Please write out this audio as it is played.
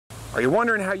Are you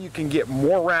wondering how you can get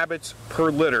more rabbits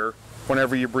per litter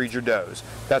whenever you breed your does?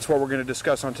 That's what we're going to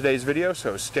discuss on today's video,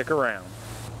 so stick around.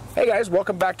 Hey guys,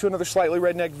 welcome back to another Slightly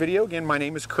Redneck video. Again, my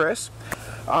name is Chris.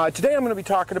 Today I'm going to be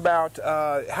talking about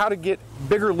how to get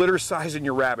bigger litter size in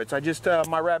your rabbits.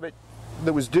 My rabbit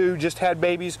that was due just had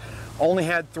babies, only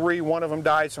had 3, one of them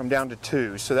died, so I'm down to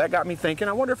 2. So that got me thinking,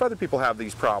 I wonder if other people have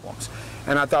these problems.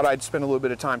 And I thought I'd spend a little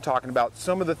bit of time talking about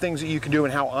some of the things that you can do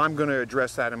and how I'm going to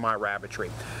address that in my rabbitry.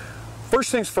 First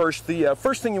things first, the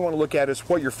first thing you want to look at is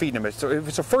what you're feeding them. So if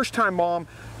it's a first-time mom,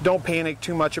 don't panic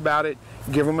too much about it.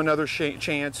 Give them another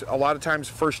chance. A lot of times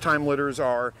first-time litters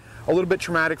are a little bit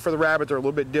traumatic for the rabbit. They're a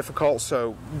little bit difficult,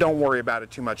 so don't worry about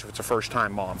it too much if it's a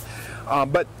first-time mom.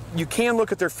 But you can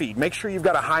look at their feed. Make sure you've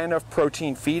got a high enough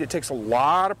protein feed. It takes a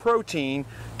lot of protein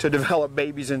to develop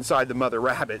babies inside the mother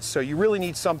rabbits. So you really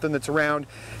need something that's around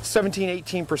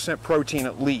 17–18% protein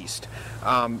at least.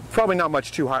 Probably not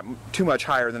much too much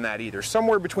higher than that either.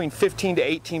 Somewhere between 15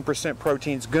 to 18%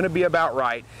 protein is going to be about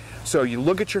right. So you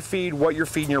look at your feed, what you're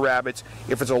feeding your rabbits.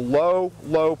 If it's a low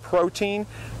protein,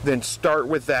 then start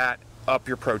with that, up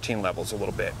your protein levels a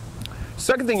little bit.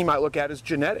 Second thing you might look at is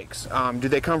genetics. Do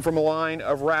they come from a line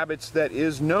of rabbits that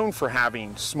is known for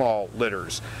having small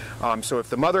litters? So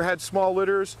if the mother had small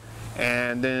litters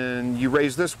and then you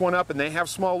raise this one up and they have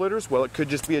small litters, well, it could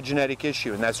just be a genetic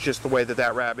issue, and that's just the way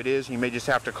that rabbit is. You may just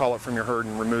have to call it from your herd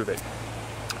and remove it.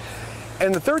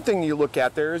 And the third thing you look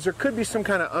at there is there could be some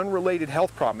kind of unrelated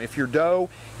health problem. If your doe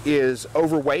is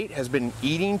overweight, has been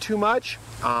eating too much,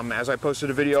 as I posted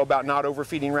a video about not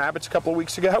overfeeding rabbits a couple of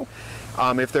weeks ago,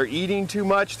 if they're eating too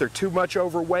much, they're too much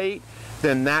overweight,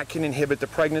 then that can inhibit the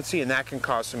pregnancy and that can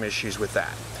cause some issues with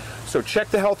that. So check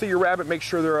the health of your rabbit, make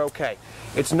sure they're okay.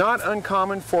 It's not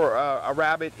uncommon for a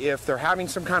rabbit, if they're having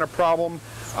some kind of problem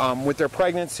with their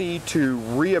pregnancy, to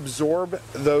reabsorb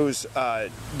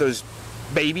those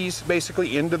babies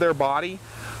basically into their body.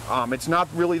 It's not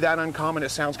really that uncommon. It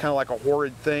sounds kind of like a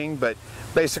horrid thing, but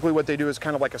basically what they do is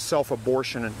kind of like a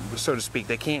self-abortion, so to speak.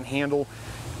 They can't handle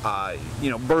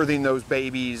birthing those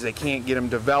babies. They can't get them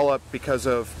developed because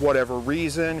of whatever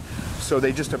reason, so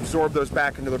they just absorb those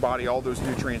back into their body, all those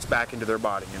nutrients back into their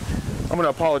body. And I'm going to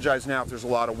apologize now if there's a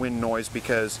lot of wind noise,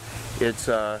 because it's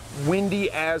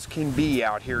windy as can be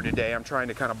out here today. I'm trying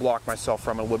to kind of block myself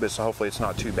from it a little bit, so hopefully it's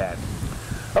not too bad.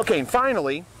 Okay, and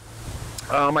finally,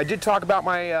 I did talk about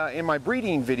in my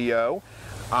breeding video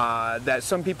that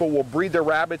some people will breed their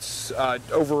rabbits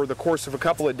over the course of a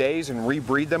couple of days and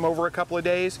rebreed them over a couple of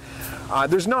days.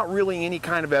 There's not really any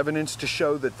kind of evidence to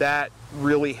show that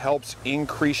really helps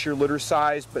increase your litter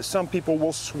size, but some people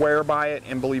will swear by it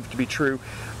and believe it to be true.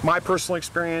 My personal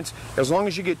experience, as long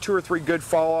as you get 2 or 3 good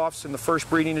fall-offs in the first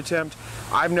breeding attempt,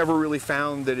 I've never really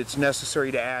found that it's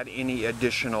necessary to add any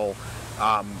additional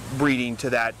breeding to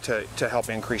that to help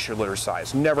increase your litter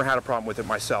size. Never had a problem with it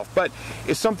myself, but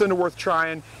it's something worth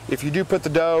trying. If you do put the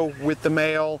doe with the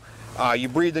male, you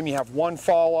breed them, you have 1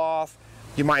 fall off,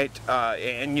 you might,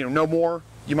 no more,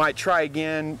 you might try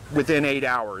again within 8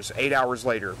 hours, 8 hours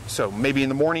later. So maybe in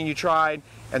the morning you tried,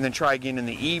 and then try again in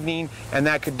the evening, and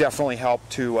that could definitely help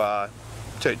to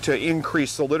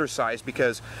increase the litter size,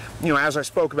 because, as I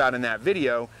spoke about in that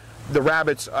video, the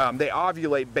rabbits, they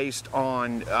ovulate based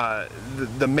on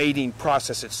the mating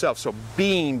process itself. So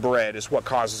being bred is what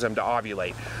causes them to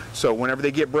ovulate. So whenever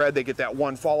they get bred, they get that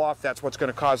 1 fall off. That's what's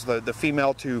going to cause the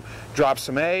female to drop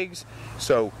some eggs.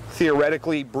 So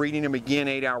theoretically, breeding them again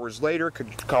 8 hours later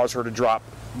could cause her to drop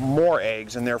more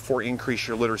eggs and therefore increase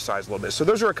your litter size a little bit. So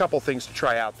those are a couple things to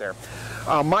try out there.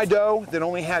 My doe that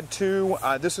only had 2,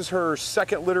 this is her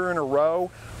 2nd litter in a row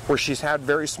where she's had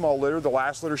very small litter. The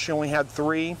last litter she only had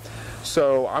 3.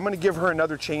 So I'm going to give her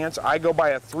another chance. I go by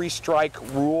a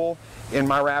 3-strike rule in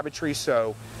my rabbitry,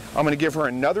 so I'm going to give her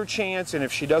another chance, and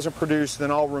if she doesn't produce, then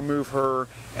I'll remove her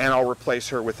and I'll replace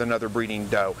her with another breeding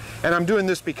doe. And I'm doing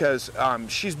this because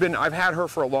I've had her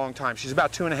for a long time. She's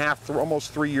about 2.5,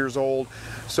 almost 3 years old.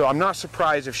 So I'm not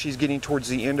surprised if she's getting towards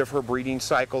the end of her breeding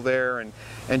cycle there and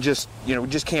just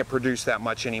can't produce that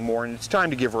much anymore. And it's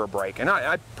time to give her a break. And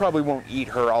I probably won't eat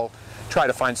her. I'll try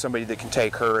to find somebody that can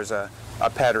take her as a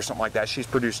pet or something like that. She's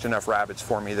produced enough rabbits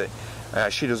for me that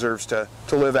she deserves to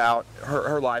live out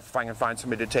her life if I can find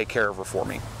somebody to take care of her for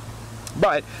me.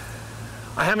 But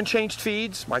I haven't changed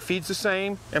feeds. My feed's the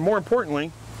same. And more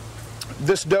importantly,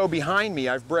 this doe behind me,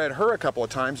 I've bred her a couple of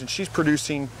times, and she's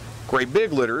producing great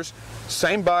big litters.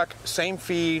 Same buck, same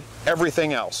feed,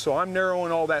 everything else. So I'm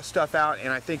narrowing all that stuff out,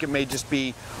 and I think it may just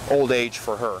be old age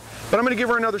for her. But I'm going to give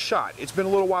her another shot. It's been a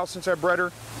little while since I bred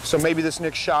her, so maybe this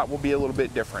next shot will be a little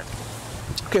bit different.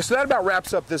 Okay, so that about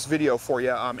wraps up this video for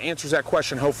you. Answers that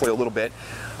question hopefully a little bit.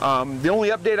 The only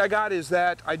update I got is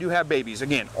that I do have babies.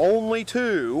 Again, only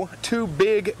two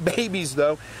big babies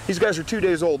though. These guys are 2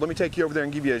 days old. Let me take you over there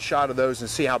and give you a shot of those and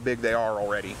see how big they are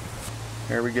already.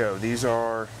 There we go. These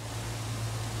are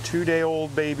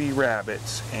 2-day-old baby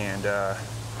rabbits, and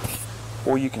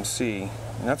boy, you can see,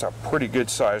 and that's a pretty good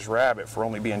sized rabbit for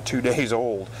only being 2 days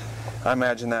old. I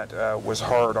imagine that was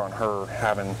hard on her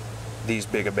having these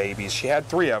big of babies. She had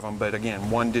 3 of them, but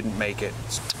again, one didn't make it.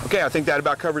 Okay, I think that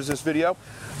about covers this video.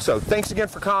 So thanks again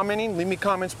for commenting. Leave me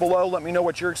comments below. Let me know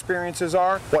what your experiences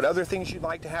are, what other things you'd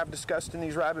like to have discussed in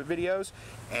these rabbit videos.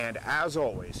 And as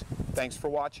always, thanks for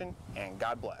watching, and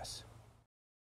God bless.